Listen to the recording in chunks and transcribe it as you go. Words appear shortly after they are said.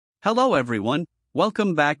Hello everyone,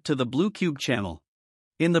 welcome back to the Blue Cube channel.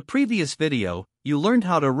 In the previous video, you learned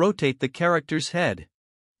how to rotate the character's head.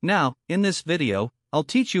 Now, in this video, I'll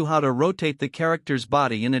teach you how to rotate the character's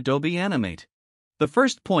body in Adobe Animate. The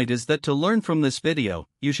first point is that to learn from this video,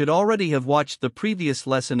 you should already have watched the previous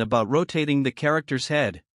lesson about rotating the character's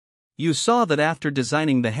head. You saw that after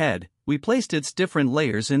designing the head, we placed its different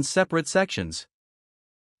layers in separate sections.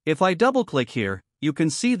 If I double-click here, you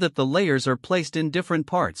can see that the layers are placed in different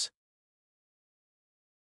parts.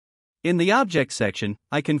 In the Object section,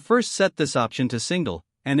 I can first set this option to single,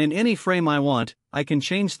 and in any frame I want, I can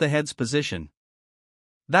change the head's position.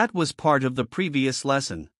 That was part of the previous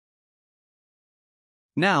lesson.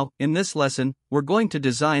 Now, in this lesson, we're going to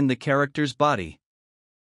design the character's body.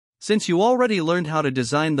 Since you already learned how to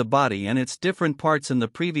design the body and its different parts in the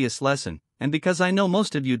previous lesson, and because I know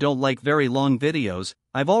most of you don't like very long videos,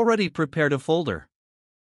 I've already prepared a folder.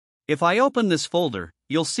 If I open this folder,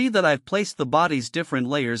 you'll see that I've placed the body's different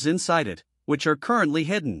layers inside it, which are currently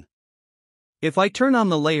hidden. If I turn on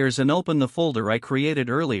the layers and open the folder I created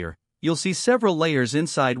earlier, you'll see several layers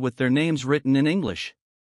inside with their names written in English.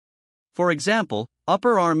 For example,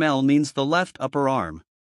 upper arm L means the left upper arm.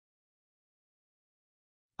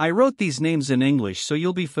 I wrote these names in English so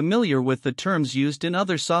you'll be familiar with the terms used in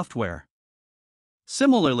other software.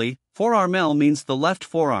 Similarly, forearm L means the left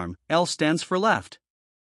forearm, L stands for left.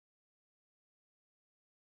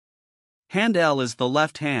 Hand L is the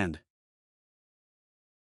left hand.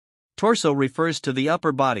 Torso refers to the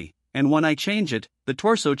upper body, and when I change it, the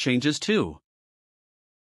torso changes too.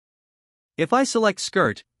 If I select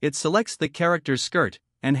skirt, it selects the character's skirt,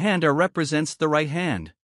 and hand R represents the right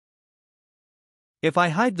hand. If I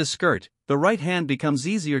hide the skirt, the right hand becomes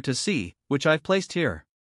easier to see, which I've placed here.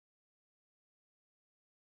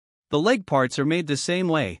 The leg parts are made the same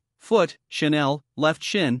way: foot, shin L, left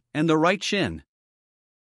shin, and the right shin.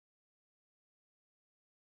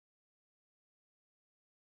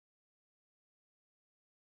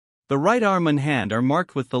 The right arm and hand are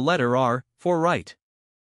marked with the letter R, for right.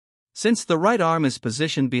 Since the right arm is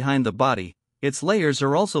positioned behind the body, its layers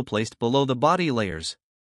are also placed below the body layers.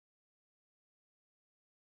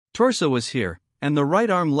 Torso is here, and the right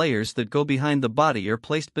arm layers that go behind the body are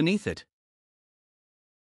placed beneath it.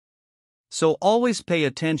 So always pay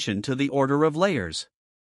attention to the order of layers.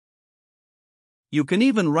 You can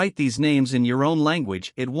even write these names in your own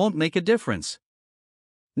language, it won't make a difference.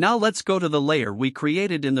 Now let's go to the layer we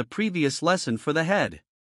created in the previous lesson for the head.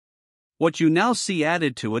 What you now see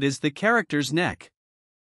added to it is the character's neck.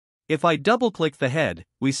 If I double-click the head,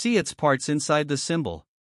 we see its parts inside the symbol.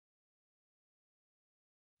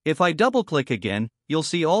 If I double-click again, you'll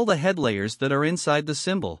see all the head layers that are inside the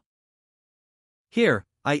symbol. Here,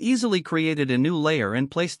 I easily created a new layer and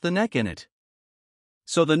placed the neck in it.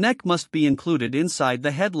 So the neck must be included inside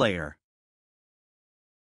the head layer.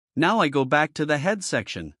 Now I go back to the head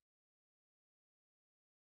section.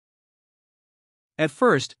 At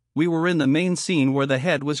first, we were in the main scene where the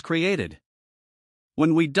head was created.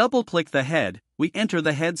 When we double-click the head, we enter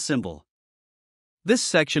the head symbol. This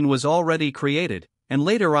section was already created, and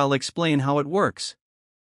later I'll explain how it works.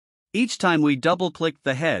 Each time we double-clicked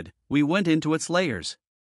the head, we went into its layers.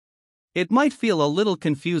 It might feel a little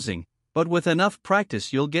confusing, but with enough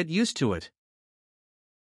practice you'll get used to it.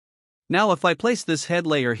 Now if I place this head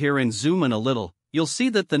layer here and zoom in a little, you'll see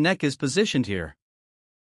that the neck is positioned here.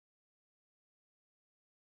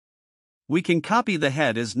 We can copy the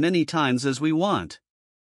head as many times as we want.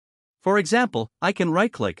 For example, I can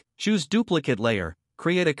right-click, choose Duplicate Layer,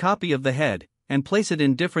 create a copy of the head, and place it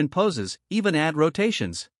in different poses, even add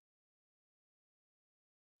rotations.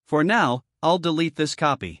 For now, I'll delete this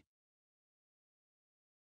copy.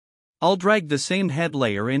 I'll drag the same head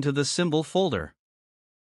layer into the symbol folder.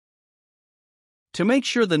 To make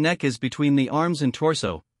sure the neck is between the arms and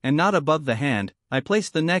torso, and not above the hand, I place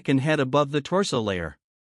the neck and head above the torso layer.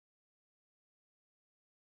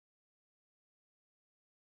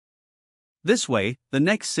 This way, the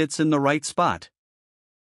neck sits in the right spot.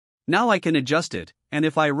 Now I can adjust it, and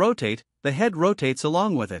if I rotate, the head rotates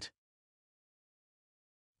along with it.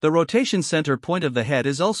 The rotation center point of the head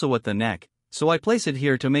is also at the neck, so I place it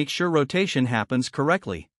here to make sure rotation happens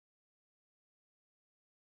correctly.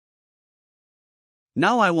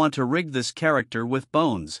 Now I want to rig this character with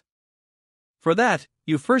bones. For that,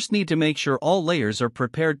 you first need to make sure all layers are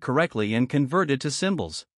prepared correctly and converted to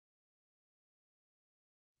symbols.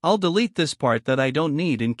 I'll delete this part that I don't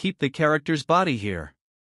need and keep the character's body here.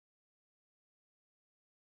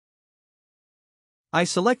 I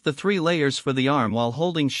select the 3 layers for the arm while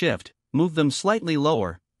holding Shift, move them slightly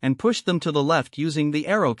lower, and push them to the left using the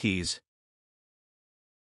arrow keys.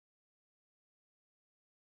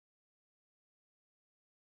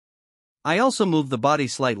 I also move the body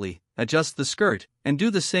slightly, adjust the skirt, and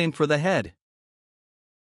do the same for the head.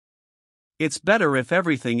 It's better if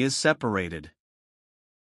everything is separated.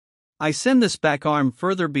 I send this back arm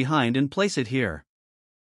further behind and place it here.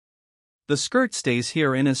 The skirt stays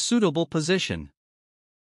here in a suitable position.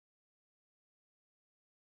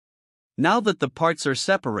 Now that the parts are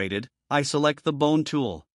separated, I select the bone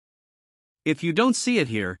tool. If you don't see it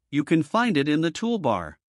here, you can find it in the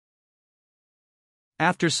toolbar.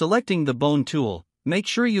 After selecting the bone tool, make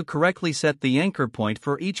sure you correctly set the anchor point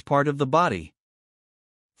for each part of the body.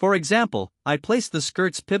 For example, I place the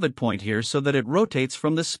skirt's pivot point here so that it rotates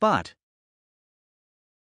from this spot.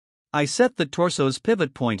 I set the torso's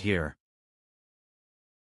pivot point here.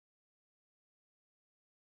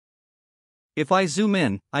 If I zoom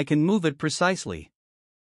in, I can move it precisely.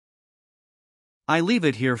 I leave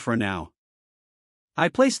it here for now. I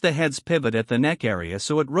place the head's pivot at the neck area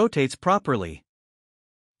so it rotates properly.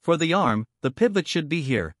 For the arm, the pivot should be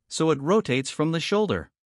here, so it rotates from the shoulder.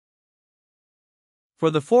 For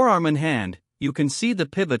the forearm and hand, you can see the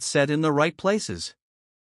pivots set in the right places.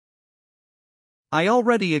 I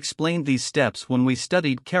already explained these steps when we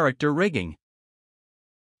studied character rigging.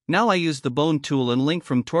 Now I use the bone tool and link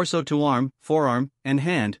from torso to arm, forearm, and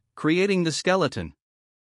hand, creating the skeleton.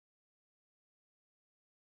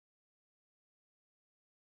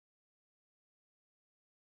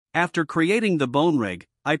 After creating the bone rig,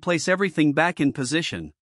 I place everything back in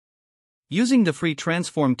position. Using the free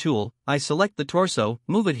transform tool, I select the torso,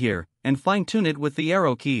 move it here, and fine-tune it with the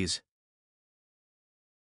arrow keys.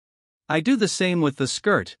 I do the same with the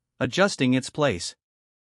skirt, adjusting its place.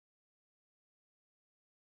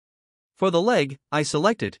 For the leg, I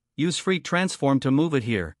select it, use free transform to move it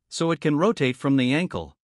here, so it can rotate from the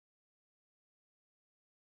ankle.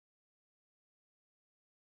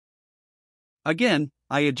 Again,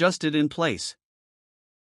 I adjust it in place.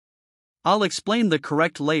 I'll explain the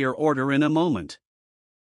correct layer order in a moment.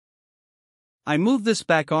 I move this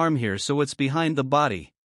back arm here so it's behind the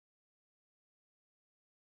body.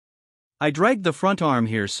 I drag the front arm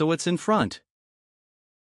here so it's in front.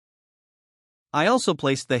 I also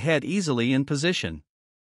place the head easily in position.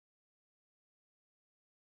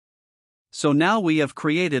 So now we have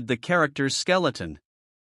created the character's skeleton.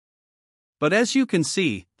 But as you can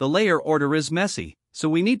see, the layer order is messy, so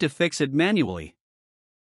we need to fix it manually.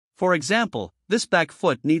 For example, this back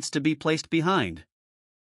foot needs to be placed behind.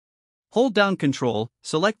 Hold down Ctrl,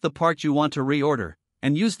 select the part you want to reorder,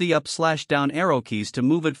 and use the up/down arrow keys to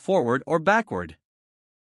move it forward or backward.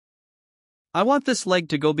 I want this leg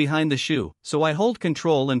to go behind the shoe, so I hold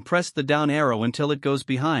Ctrl and press the down arrow until it goes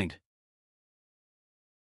behind.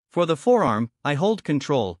 For the forearm, I hold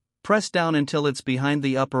Ctrl, press down until it's behind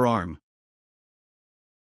the upper arm.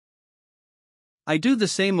 I do the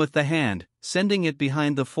same with the hand, sending it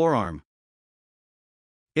behind the forearm.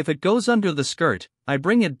 If it goes under the skirt, I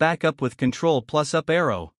bring it back up with Ctrl plus up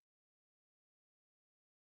arrow.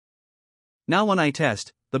 Now when I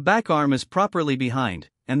test, the back arm is properly behind,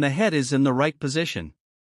 and the head is in the right position.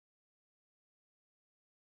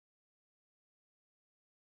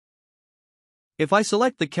 If I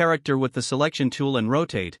select the character with the selection tool and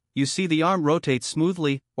rotate, you see the arm rotates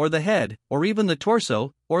smoothly, or the head, or even the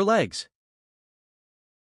torso, or legs.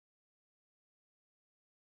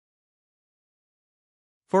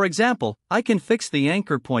 For example, I can fix the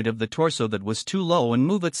anchor point of the torso that was too low and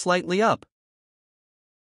move it slightly up.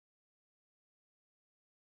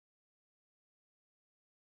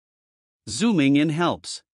 Zooming in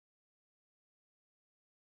helps.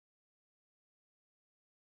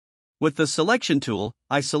 With the selection tool,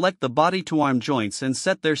 I select the body to arm joints and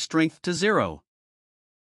set their strength to 0.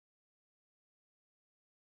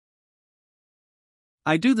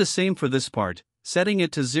 I do the same for this part, setting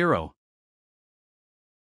it to 0.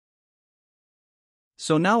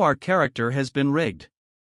 So now our character has been rigged.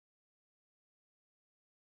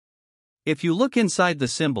 If you look inside the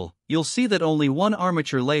symbol, you'll see that only one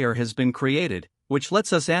armature layer has been created, which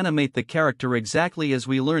lets us animate the character exactly as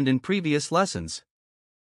we learned in previous lessons.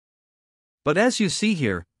 But as you see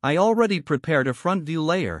here, I already prepared a front view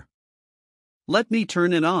layer. Let me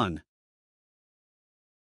turn it on.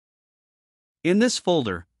 In this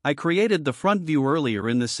folder, I created the front view earlier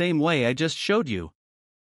in the same way I just showed you.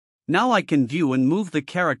 Now I can view and move the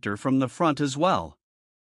character from the front as well.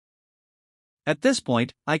 At this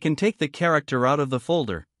point, I can take the character out of the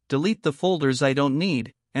folder, delete the folders I don't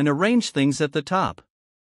need, and arrange things at the top.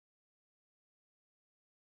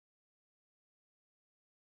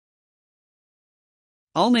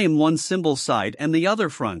 I'll name one symbol side and the other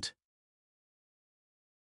front.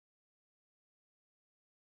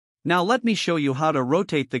 Now let me show you how to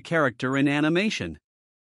rotate the character in animation.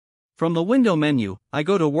 From the window menu, I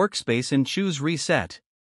go to Workspace and choose Reset.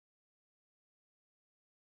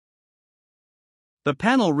 The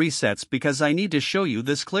panel resets because I need to show you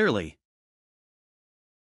this clearly.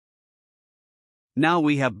 Now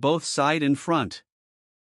we have both side and front.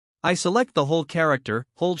 I select the whole character,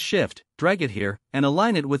 hold Shift, drag it here, and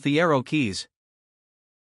align it with the arrow keys.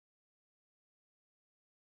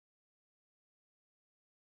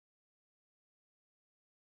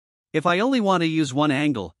 If I only want to use one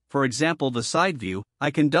angle, for example the side view, I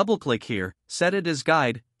can double-click here, set it as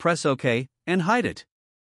guide, press OK, and hide it.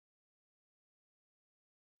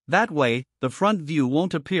 That way, the front view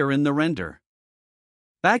won't appear in the render.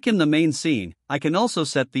 Back in the main scene, I can also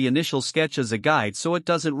set the initial sketch as a guide so it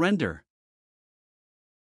doesn't render.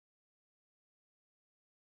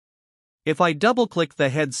 If I double-click the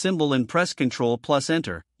head symbol and press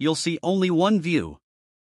Ctrl+Enter, you'll see only one view.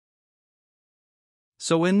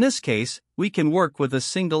 So in this case, we can work with a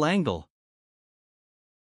single angle.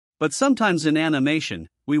 But sometimes in animation,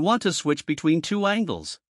 we want to switch between two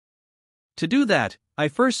angles. To do that, I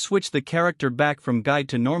first switch the character back from guide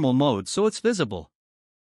to normal mode so it's visible.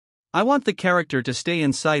 I want the character to stay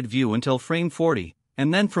in side view until frame 40,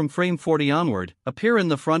 and then from frame 40 onward, appear in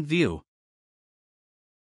the front view.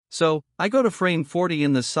 So, I go to frame 40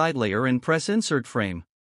 in the side layer and press Insert Frame.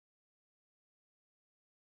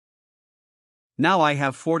 Now I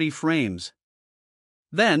have 40 frames.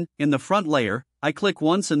 Then, in the front layer, I click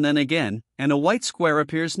once and then again, and a white square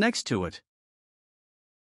appears next to it.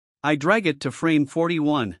 I drag it to frame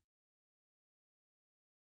 41.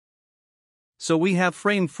 So we have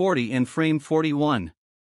frame 40 and frame 41.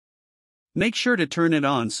 Make sure to turn it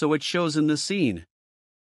on so it shows in the scene.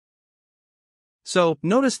 So,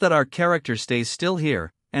 notice that our character stays still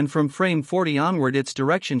here, and from frame 40 onward its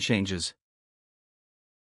direction changes.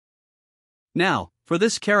 Now, for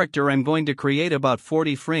this character I'm going to create about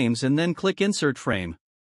 40 frames and then click Insert Frame.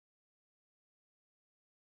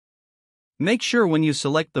 Make sure when you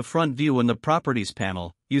select the front view in the Properties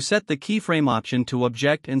panel, you set the keyframe option to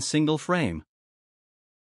Object and Single Frame.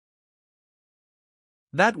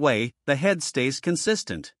 That way, the head stays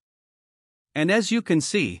consistent. And as you can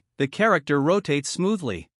see, the character rotates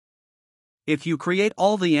smoothly. If you create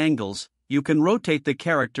all the angles, you can rotate the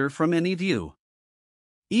character from any view.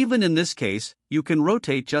 Even in this case, you can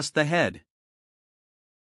rotate just the head.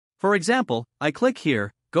 For example, I click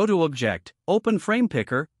here, go to Object, open Frame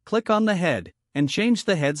Picker, click on the head, and change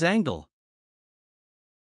the head's angle.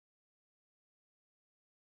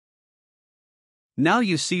 Now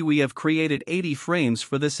you see we have created 80 frames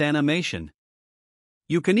for this animation.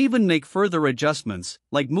 You can even make further adjustments,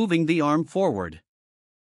 like moving the arm forward.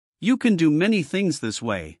 You can do many things this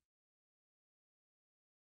way.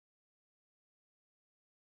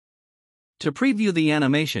 To preview the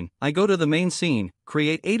animation, I go to the main scene,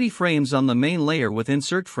 create 80 frames on the main layer with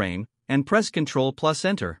Insert Frame, and press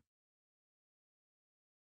Ctrl+Enter.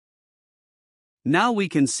 Now we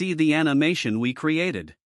can see the animation we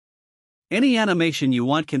created. Any animation you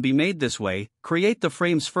want can be made this way. Create the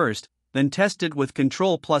frames first, then test it with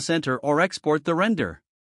Ctrl+Enter or export the render.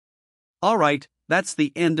 Alright, that's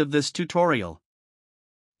the end of this tutorial.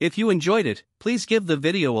 If you enjoyed it, please give the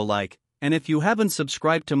video a like, and if you haven't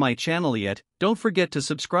subscribed to my channel yet, don't forget to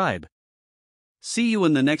subscribe. See you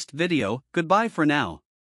in the next video. Goodbye for now.